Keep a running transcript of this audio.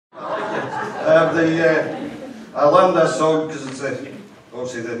I learned this song because it's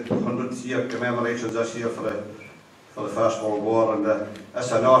obviously the 100th year commemorations this year for the First World War, and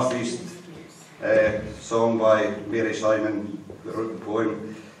it's a North East song by Mary Symon, who wrote the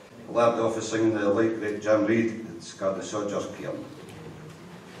poem. I learned off of singing the late great Jim Reid. It's called the Soldier's Cairn.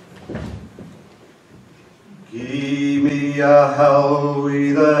 Gie me a hill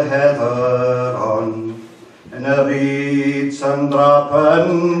with the heather on, and the reeds and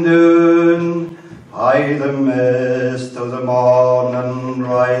dropping down, high the mist of the morning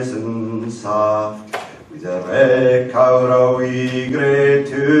rising soft, with a wreck out a wee grey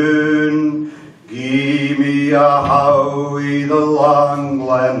tune. Gie me a how with the long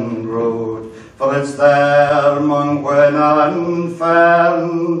glen road, for it's there among Gwyn and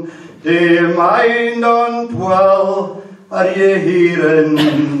Fern. Do you mind on 12, are you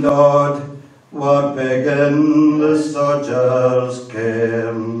hearing, Dodd? We're begging the soldier's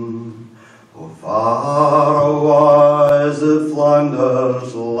cairn. Oh, far away is the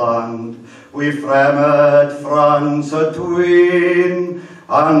Flanders land, we fremd France atween,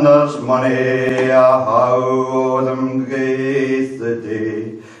 and there's money a how them gaith the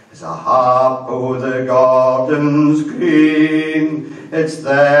day, as a hap o' the gardens green. It's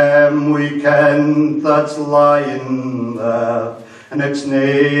them we ken that's lying there, and it's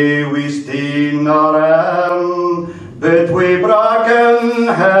nae we steen our own, but we broken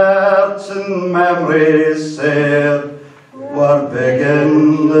hearts and memories sair, we're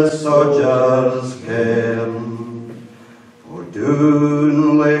begging the soldier's cairn. Oh,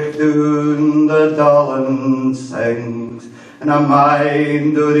 doon, like doon, the Dallin sings, and a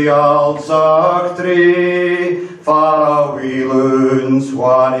mind o' the old sock tree, far a wee loon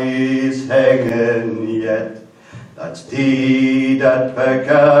swanny's hanging yet, that's deed at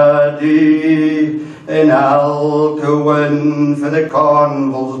Picardy, in Alcuin for the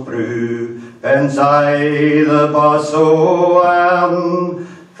Cornwall's brew, bends I the boss o' Ern,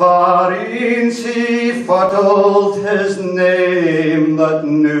 for e'en he fuddled his name that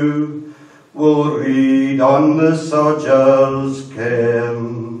knew, will read on the soldier's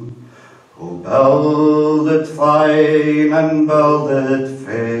cairn. Oh, build it fine and build it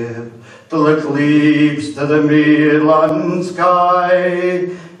fair, till it leaps to the moorland sky,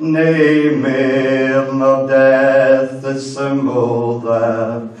 nae mairn of death is symbol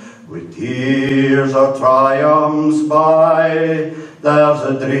there, with tears of triumphs by. There's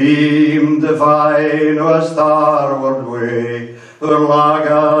a dream divine o' a starward way, her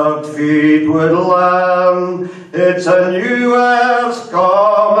laggard feet would learn. It's a new earth's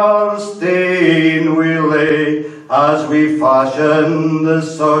cornerstone we lay, as we fashion the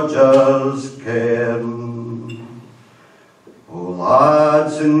soldier's cairn. Oh,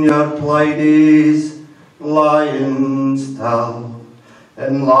 lads, in your plighties, lying still,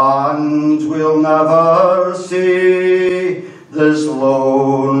 in lands we'll never see, this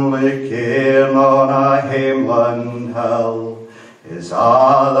lonely cairn on a hameland hill is a'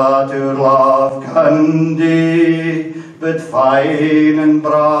 that our love can do, but fine and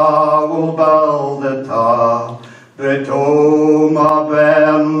bra will build it a'. But oh, my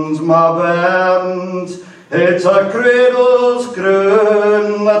bairns, it's a cradle's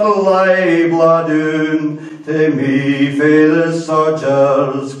croon that'll lie blood doon to me fae the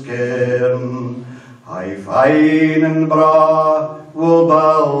soldier's cairn. Aye, fine and bra will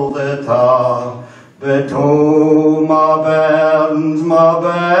build it a', but oh, my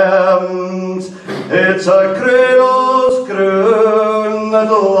bairns, it's a cradle's croon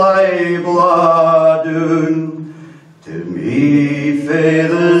that'll lie blood doon to me fae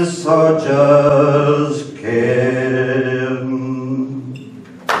the soldier's